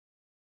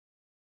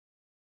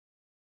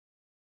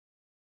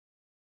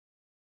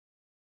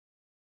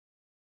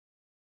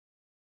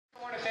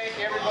I want to thank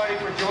everybody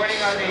for joining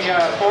on the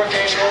 4th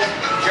annual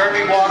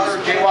JWMR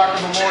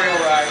Memorial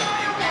Ride.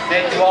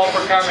 Thank you all for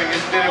coming.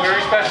 It's been a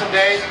very special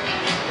day.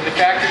 And the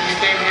fact that you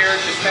came here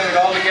to spend it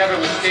all together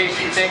with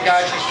Stacy, thank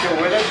God she's still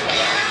with us.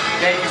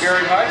 Thank you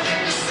very much.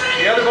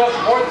 The other most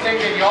important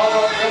thing that you all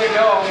don't really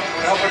know,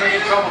 and I hope I don't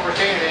get in trouble for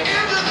saying it,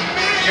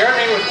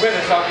 Jeremy was with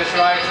us on this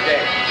ride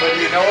today.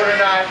 Whether you know it or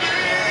not,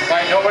 you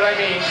might know what I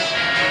mean.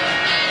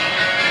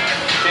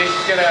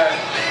 Stacy's gonna...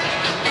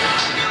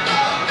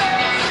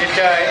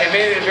 It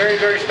made it a very,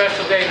 very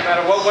special day. No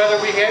matter what weather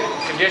we hit,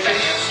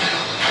 conditions,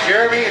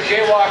 Jeremy and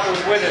Jay Walker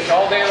was with us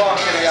all day long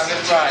today on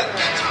this ride.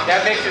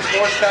 That makes us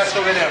more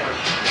special than ever.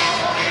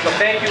 So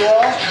thank you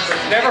all.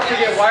 Let's never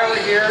forget why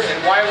we're here and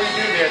why we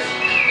do this.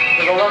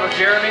 For the love of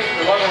Jeremy,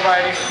 the love of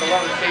riding, the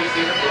love of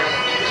Stacy.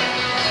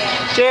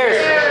 Cheers!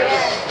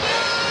 Cheers.